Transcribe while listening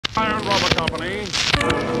Company,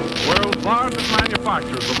 world's largest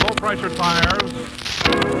manufacturers of low-pressure tires,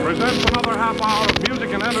 presents another half hour of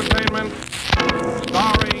music and entertainment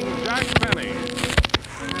starring Jack Benny.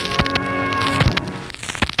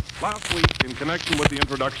 Last week, in connection with the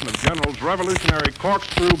introduction of General's revolutionary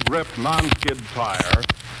corkscrew grip non-skid tire,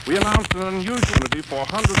 we announced an unusuality for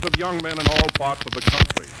hundreds of young men in all parts of the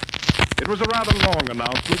country. It was a rather long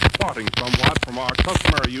announcement, departing somewhat from our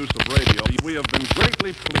customary use of radio. We have been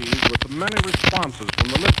greatly pleased with the many responses from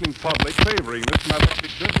the listening public favoring this method of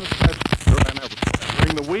business messenger and everything.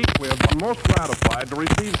 During the week, we have been most gratified to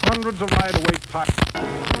receive hundreds of light-weight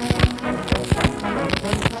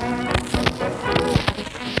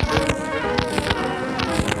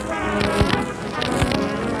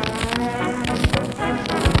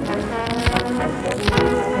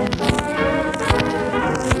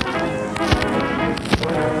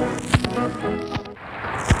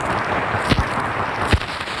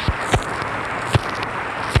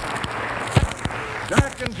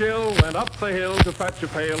Jack and Jill went up the hill to fetch a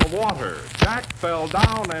pail of water. Jack fell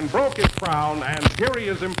down and broke his crown, and here he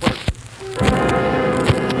is in person.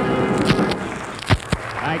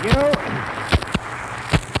 Thank you.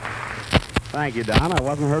 Thank you, Don. I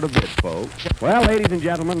wasn't hurt a bit, folks. Well, ladies and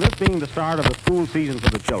gentlemen, this being the start of the school season for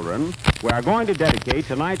the children, we are going to dedicate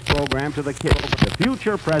tonight's program to the kids, the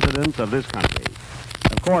future presidents of this country.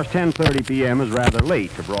 Of course, 10:30 p.m. is rather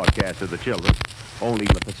late to broadcast to the children. Only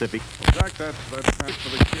in the Pacific. Well, Jack, that's nice for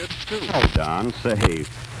the kids, too. Oh, Don, say,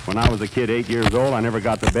 when I was a kid 8 years old, I never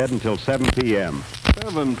got to bed until 7 p.m.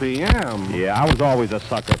 7 p.m.? Yeah, I was always a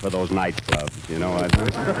sucker for those night clubs, you know.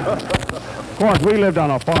 Of course, we lived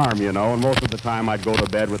on a farm, you know, and most of the time I'd go to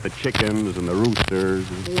bed with the chickens and the roosters.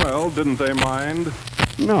 Well, didn't they mind?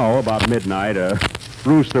 No, about midnight, a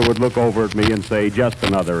rooster would look over at me and say, just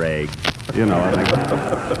another egg. You know, I think...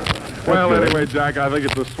 Well, anyway, Jack, I think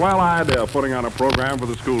it's a swell idea putting on a program for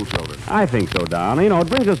the school children. I think so, Don. You know, it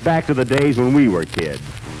brings us back to the days when we were kids.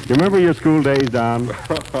 You remember your school days, Don?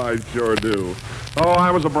 I sure do. Oh, I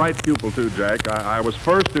was a bright pupil, too, Jack. I was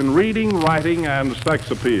first in reading, writing, and sex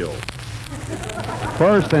appeal.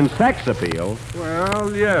 First in sex appeal?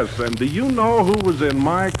 Well, yes. And do you know who was in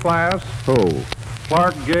my class? Who?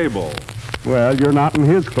 Clark Gable. Well, you're not in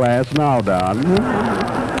his class now, Don.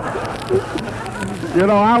 You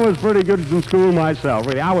know, I was pretty good in school myself.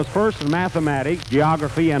 Really. I was first in mathematics,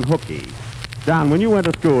 geography, and hooky. Don, when you went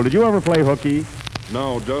to school, did you ever play hooky?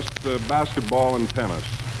 No, just basketball and tennis.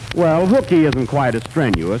 Well, hooky isn't quite as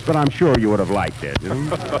strenuous, but I'm sure you would have liked it. You know?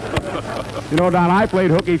 You know, Don, I played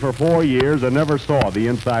hooky for 4 years and never saw the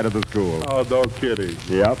inside of the school. Oh, don't kidding.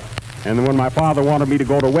 Yep. And then when my father wanted me to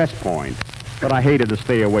go to West Point, but I hated to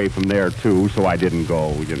stay away from there, too, so I didn't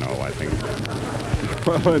go, you know, I think.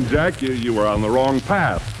 Well, and Jack, you were on the wrong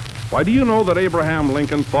path. Why, do you know that Abraham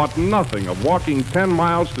Lincoln thought nothing of walking 10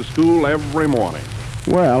 miles to school every morning?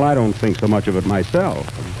 Well, I don't think so much of it myself.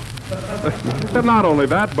 Not only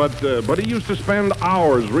that, but he used to spend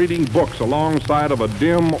hours reading books alongside of a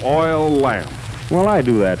dim oil lamp. Well, I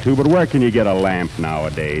do that, too, but where can you get a lamp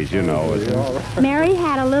nowadays, you know? Mary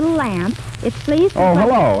had a little lamp. It's fleeced. Oh,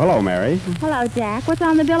 hello. Hello, Mary. Hello, Jack. What's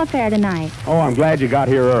on the bill of fare tonight? Oh, I'm glad you got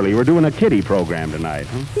here early. We're doing a kiddie program tonight.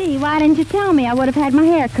 Huh? Gee, why didn't you tell me? I would have had my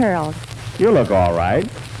hair curled. You look all right.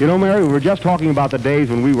 You know, Mary, we were just talking about the days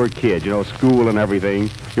when we were kids, you know, school and everything.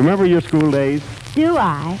 You remember your school days? Do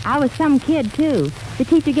I? I was some kid, too. The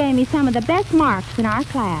teacher gave me some of the best marks in our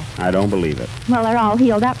class. I don't believe it. Well, they're all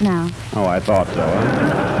healed up now. Oh, I thought so.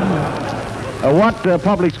 What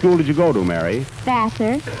public school did you go to, Mary?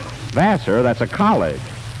 Vassar. Vassar? That's a college.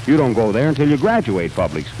 You don't go there until you graduate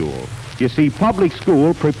public school. You see, public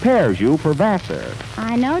school prepares you for Vassar.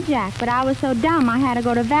 I know, Jack, but I was so dumb I had to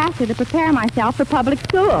go to Vassar to prepare myself for public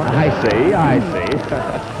school. I see.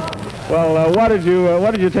 Well,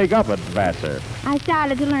 what did you take up at Vassar? I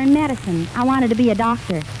started to learn medicine. I wanted to be a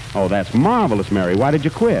doctor. Oh, that's marvelous, Mary. Why did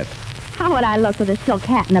you quit? How would I look with a silk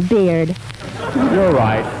hat and a beard? You're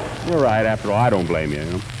right. You're right. After all, I don't blame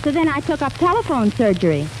you. So then I took up telephone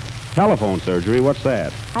surgery. Telephone surgery? What's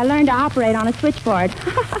that? I learned to operate on a switchboard.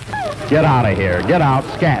 Get out of here. Get out.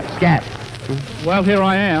 Scat. Scat. Well, here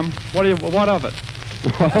I am. What of it?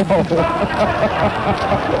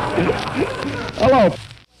 Hello.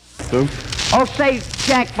 Oh, say,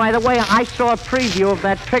 Jack, by the way, I saw a preview of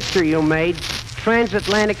that picture you made,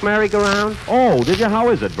 Transatlantic Merry-Go-Round. Oh, did you? How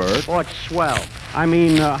is it, Bert? Oh, it's swell. I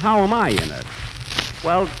mean, how am I in it?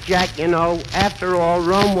 Well, Jack, you know, after all,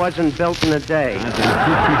 Rome wasn't built in a day.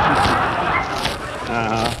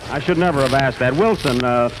 I should never have asked that. Wilson,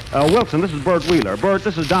 Wilson, this is Bert Wheeler. Bert,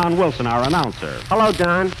 this is Don Wilson, our announcer. Hello,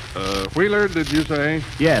 Don. Wheeler, did you say?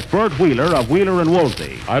 Yes, Bert Wheeler of Wheeler and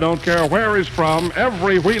Woolsey. I don't care where he's from.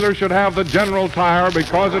 Every Wheeler should have the General Tire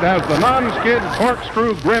because it has the non-skid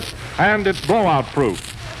corkscrew grip and it's blowout proof.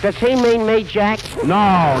 Does he mean me, Jack?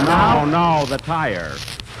 No, the tire.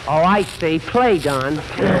 Oh, I see. Play, Don.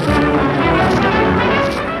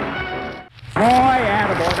 Boy,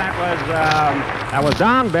 attaboy, that was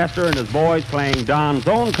Don Bester and his boys playing Don's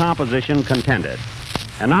own composition, Contented.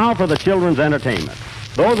 And now for the children's entertainment.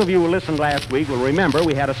 Those of you who listened last week will remember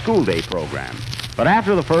we had a school day program. But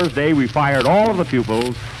after the first day, we fired all of the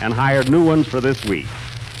pupils and hired new ones for this week.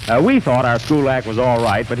 We thought our school act was all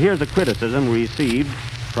right, but here's a criticism we received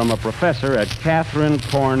from a professor at Catherine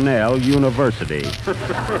Cornell University.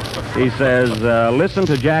 He says, listen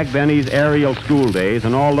to Jack Benny's aerial school days,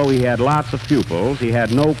 and although he had lots of pupils, he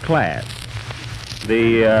had no class.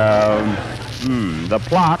 The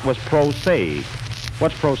plot was prosaic.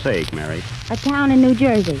 What's prosaic, Mary? A town in New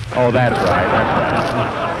Jersey. Oh, that's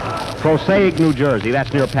right. Prosaic, New Jersey.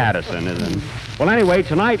 That's near Patterson, isn't it? Well, anyway,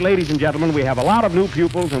 tonight, ladies and gentlemen, we have a lot of new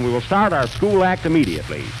pupils, and we will start our school act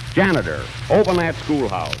immediately. Janitor, open that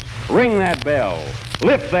schoolhouse. Ring that bell.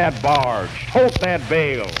 Lift that barge. Tote that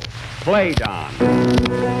bale. Play, Don. School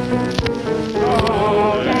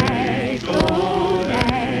day,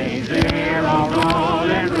 zero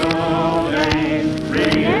rolling,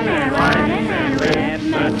 reading and writing and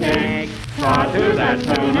arithmetic, taught to the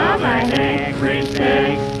tune of a hickory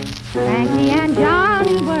stick. Frankie and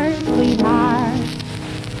Johnny were sweethearts.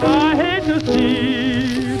 I hate to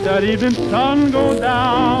see that evening sun go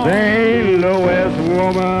down. St. Louis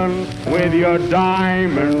woman with your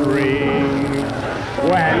diamond ring.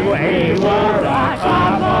 When we were a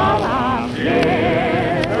couple of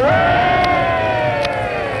years.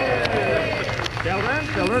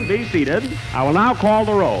 Children, be seated. I will now call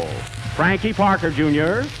the roll. Frankie Parker,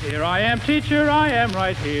 Jr. Here I am, teacher. I am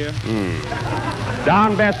right here.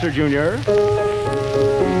 Don Bester, Jr.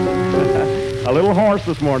 A little hoarse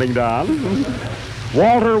this morning, Don.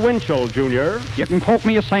 Walter Winchell, Jr. You can quote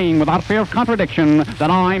me as saying without fear of contradiction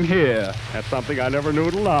that I'm here. That's something I never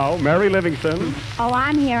knew till now. Mary Livingston. Oh,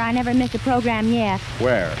 I'm here. I never missed a program yet.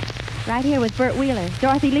 Where? Right here with Bert Wheeler.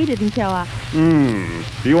 Dorothy Lee didn't show up. Do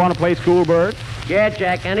you want to play school, Bert? Yeah,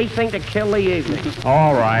 Jack, anything to kill the evening.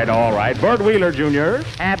 All right. Bert Wheeler, Jr.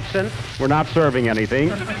 Absent. We're not serving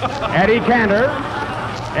anything. Eddie Cantor,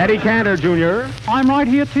 Jr. I'm right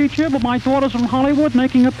here, teacher, but my daughter's from Hollywood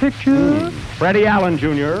making a picture. Freddie Allen,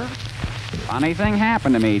 Jr. Funny thing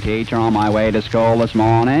happened to me, teacher, on my way to school this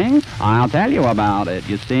morning. I'll tell you about it.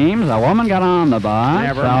 You seems a woman got on the bus.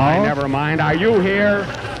 Never mind. Are you here?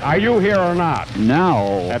 Are you here or not?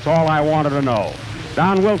 No. That's all I wanted to know.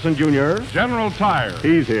 Don Wilson, Jr. General Tire.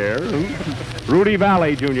 He's here. Rudy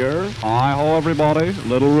Valley, Jr. Hi-ho, everybody.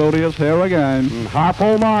 Little Rudy is here again.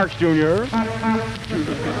 Harpo Marx, Jr.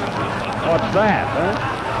 What's that, huh?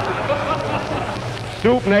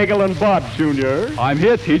 Stoop, Nagel, and Bud, Jr. I'm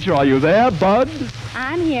here, teacher. Are you there, Bud?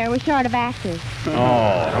 I'm here. We're short of actors.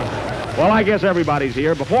 Oh. Well, I guess everybody's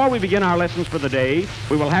here. Before we begin our lessons for the day,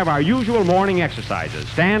 we will have our usual morning exercises.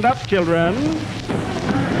 Stand up, children.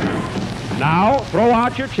 Now, throw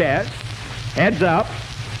out your chest. Heads up.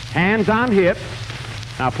 Hands on hips.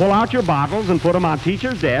 Now, pull out your bottles and put them on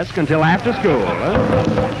teacher's desk until after school.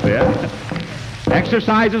 Yeah.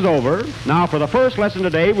 Exercise is over. Now, for the first lesson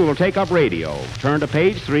today, we will take up radio. Turn to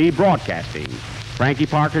page 3, broadcasting. Frankie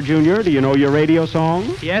Parker, Jr., do you know your radio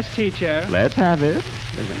song? Yes, teacher. Let's have it.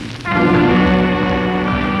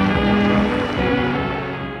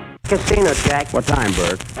 Casino, Jack. What time,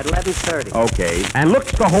 Bert? At 11:30. Okay. And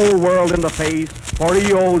looks the whole world in the face, for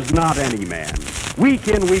he owes not any man. Week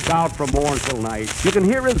in, week out, from morn till night, you can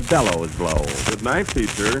hear his bellows blow. Good night,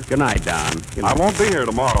 teacher. Good night, Don. Good I night. won't be here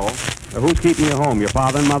tomorrow. Who's keeping you home, your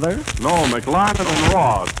father and mother? No, McLaren and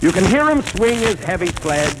Ross. You can hear him swing his heavy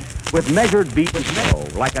sledge with measured beat and slow,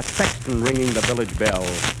 like a sexton ringing the village bell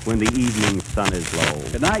when the evening sun is low.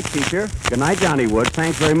 Good night, teacher. Good night, Johnny Wood.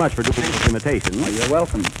 Thanks very much for doing this imitation. You're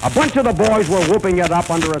welcome. A bunch of the boys were whooping it up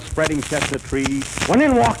under a spreading chestnut tree when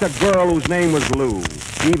in walked a girl whose name was Lou,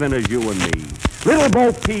 even as you and me. Little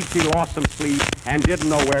Bo Peep, she lost some sleep and didn't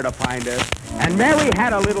know where to find her. And Mary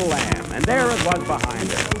had a little lamb, and there it was behind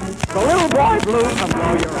her. So little boy Blue, come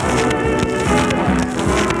blow your eyes.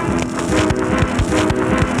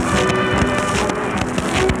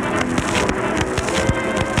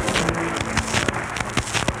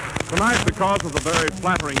 Tonight, because of the very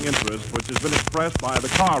flattering interest which has been expressed by the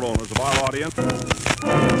car owners of our audience,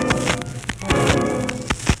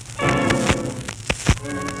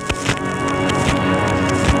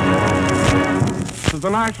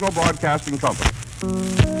 National Broadcasting Company.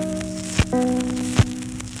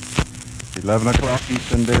 11 o'clock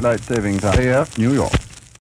Eastern Daylight Saving Time, AF, New York.